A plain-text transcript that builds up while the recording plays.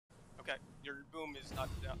Okay, your boom is not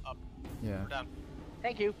up. Yeah. We're down.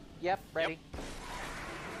 Thank you. Yep, ready. Yep.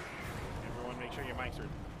 Everyone, make sure your mics are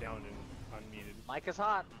down and unmuted. Mic is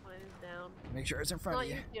hot. Mine is down. Make sure it's in It's front not of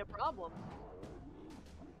you. usually a problem.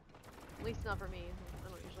 At least not for me. I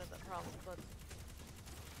don't usually have that problem, but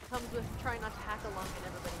it comes with trying not to hack along and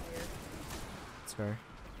everybody here. It's fair.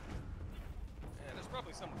 Yeah, there's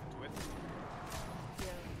probably something to it. Yeah.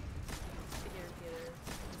 I guarantee there is.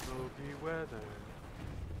 Spooky weather.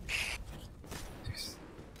 Jeez.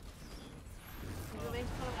 People make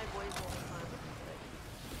fun of my voice all the time, which is sick.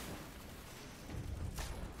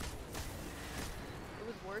 It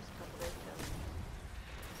was worse a couple days ago.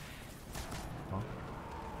 Well,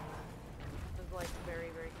 It was like very,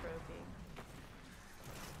 very croaky.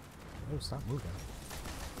 oh, stop moving.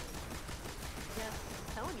 Yeah,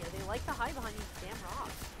 I'm telling you, they like to hide behind these damn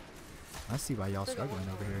rocks. I see why y'all They're the struggling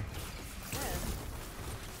one over that- here. Yeah.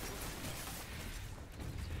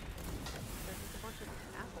 They're just a bunch of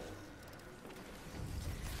assholes.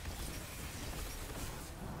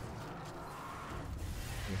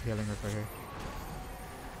 You're healing right here.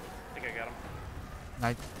 I think I got him.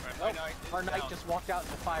 Knight. Alright, Nope. my knight is Our knight down. just walked out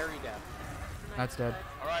into fiery death. That's dead.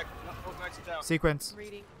 Alright, both knights are down. Sequence.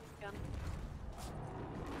 Reading gun.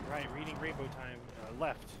 Right, reading rainbow time.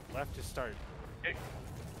 Left. Left to start. Okay.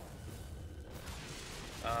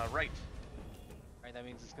 Right. Right, that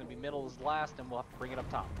means it's gonna be middle is last, and we'll have to bring it up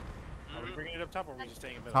top. Are we bringing it up top or are we just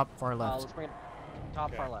staying in the middle? Top far left. Let's bring it top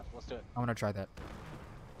Okay. far left. Let's do it. I want to try that.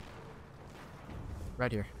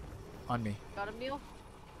 Right here. On me. Got him, Neil?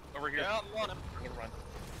 Over here. Yeah, I'm on him. I'm gonna run.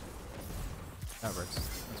 That works.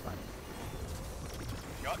 That's fine.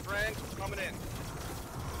 Got Brand coming in.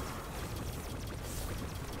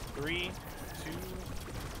 3, 2,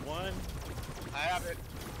 1. I have it.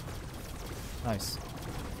 Nice.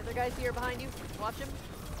 The other guy's here behind you. Watch him.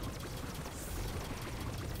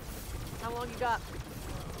 How long you got?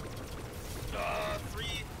 3,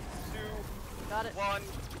 2, Got it. 1.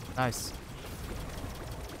 Nice.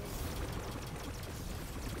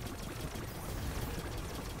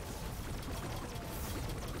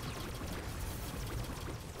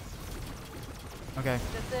 Okay.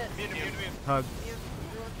 That's it. Immune, immune, immune. Hug. You,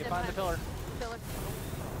 everyone Get stand behind the pillar. Pillar.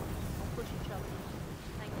 Don't push each other.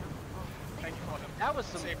 Hang on. Oh, Thank you, Quantum. That was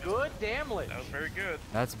some Saved us. good damage. That was very good.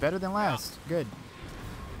 That's better than last. Good.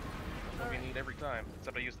 That's what we need every time.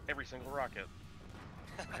 Except I used every single rocket.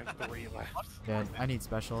 And 3 left. Good. I need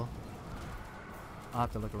special. I'll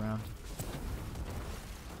have to look around.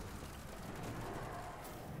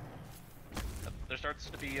 There starts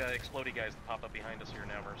to be explodey guys that pop up behind us here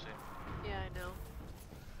now, Mercy. yeah, I know.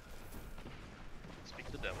 Speak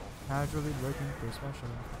to the devil. Casually looking for special.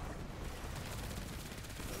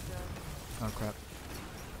 Oh, God. Oh crap.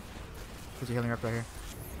 Put your healing up right here.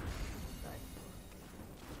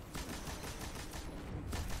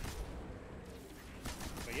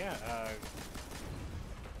 But yeah,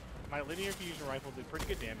 my linear fusion rifle did pretty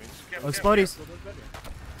good damage. Oh, explodies. A little bit better.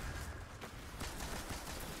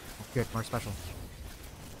 Good. More special.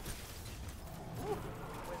 Wizard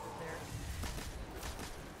there.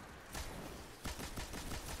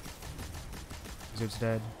 Wizard's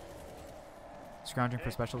dead. Scrounging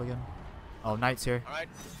for special again. Oh, Knight's here. Alright,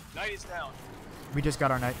 knight is down. We just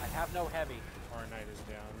got our Knight. I have no heavy. Our knight is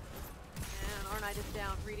down. And our knight is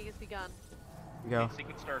down. Reading has begun. We go.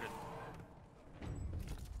 Sequence started.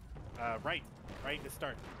 Right. Right to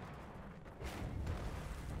start.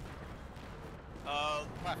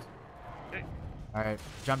 Left. Okay. Alright.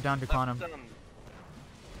 Jump down to quantum. Done.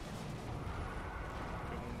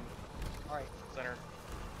 All right, Center.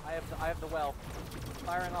 I have the well.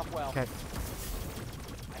 Firing off well. Okay.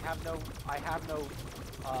 I have no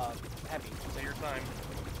heavy. Say your time.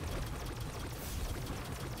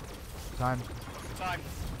 Time. Time.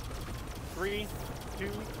 3, 2,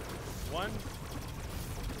 1.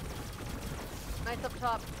 Knight's up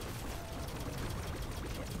top.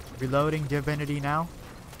 Reloading Divinity now.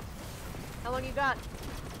 How long you got?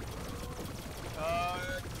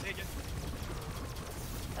 Take it.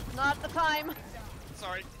 That's not the time.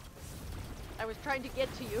 Sorry. I was trying to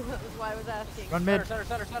get to you. That was why I was asking. Run mid. Center.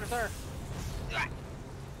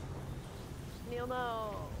 Neil,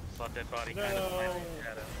 no. Saw dead body No. kind of behind the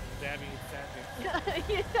shadow. Stabbing. Yeah.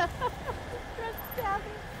 Stress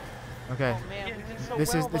stabbing. Okay. Oh man, we did so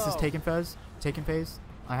This well, is though. taken phase. Taken phase.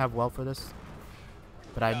 I have well for this,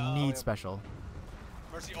 but I No. need special.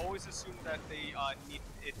 Mercy always assumed that they need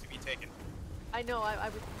it to be taken. I know. I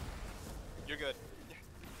was. You're good.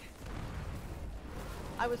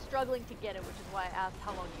 I was struggling to get it, which is why I asked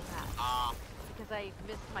how long you had. Ah. Because I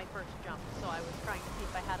missed my first jump, so I was trying to see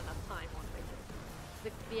if I had enough time once I did.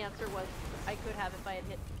 the answer was I could have if I had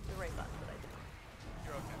hit the right button, but I didn't.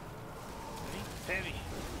 You're okay. Heavy.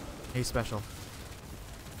 A special.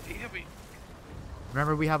 Heavy.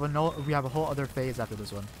 Remember, we have a whole other phase after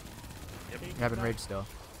this one. Yep. We have enraged still.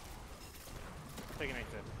 Take a night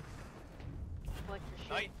then. Collect your shit.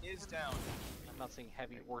 Knight is down. I'm not seeing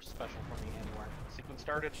heavy or special for me anywhere. Sequence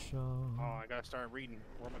started. Oh, I gotta start reading.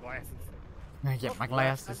 Where are my glasses? Get my Let's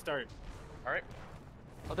glasses. start. All right.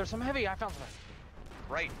 Oh, there's some heavy. I found some.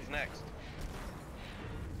 Right is next.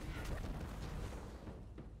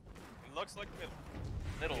 It looks like middle.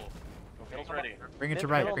 Middle. Middle's ready. Bring it to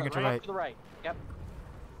Middle, right. middle, Bring it to right. right. To the right. Yep.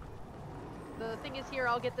 The thing is here,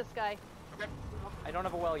 I'll get this guy. Okay. I don't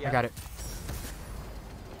have a well yet. I got it.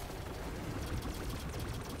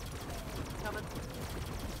 Coming.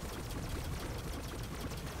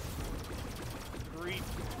 3,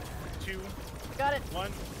 2, Got it.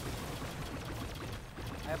 1.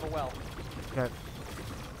 I have a well. Okay.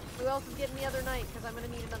 Who else is getting the other knight? Because I'm gonna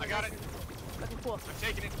need another I got knight. Okay, cool. I'm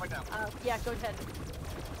taking it right now. Yeah, go ahead.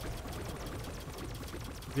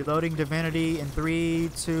 Reloading Divinity in 3,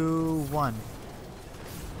 2, 1.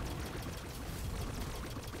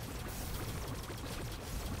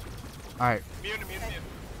 Alright, Immune.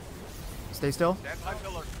 stay still. That's my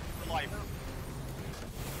pillar for life. I'll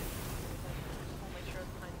make sure it's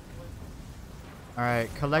behind the blue.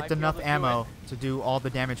 Alright, collect Might be enough able to do ammo to do all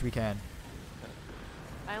the damage we can.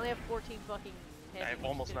 I only have 14 fucking heavy. have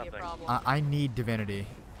almost It's gonna be a nothing. problem. I need Divinity.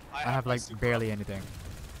 I have my like super barely anything.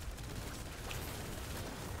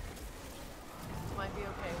 Might be okay.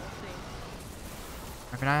 We'll see.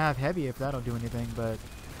 I mean, I have heavy if that'll do anything, but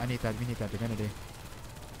I need that. We need that Divinity.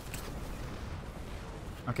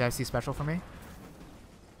 Okay, I see special for me.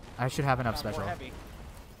 I should have enough Found more special. heavy.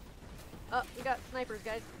 Oh, we got snipers,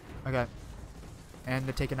 guys. Okay. And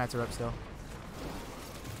the Taken Knights are up still.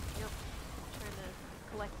 Yep. Trying to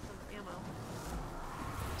collect some ammo.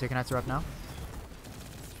 Taken Knights are up now.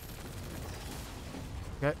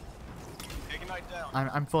 Okay. Take a knight down.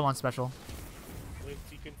 I'm full on special. Blitz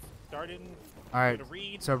sequence started. Alright. Gonna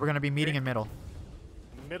read. So we're gonna be meeting Okay. in middle.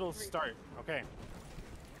 Middle start. Okay.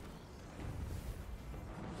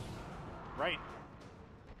 Right.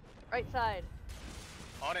 Right side.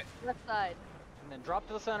 On it. Left side. And then drop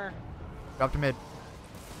to the center. Drop to mid.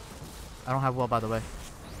 I don't have well, by the way.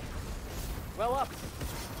 Well up.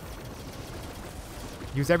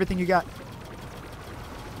 Use everything you got.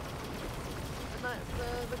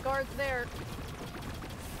 The guard's there.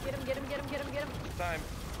 Get him. Time.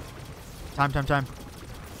 Time.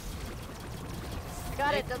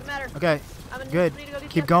 Got it. Doesn't matter. Okay. I'm gonna Good. need to go get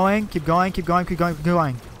Keep the- going. Keep going.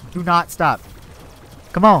 Do not stop.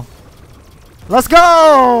 Come on. Let's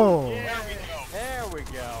go! There we go. There we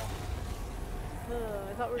go.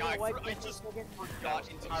 I thought we were Yeah, gonna wipe I this just again. forgot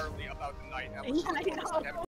entirely about the knight. Yeah, I know.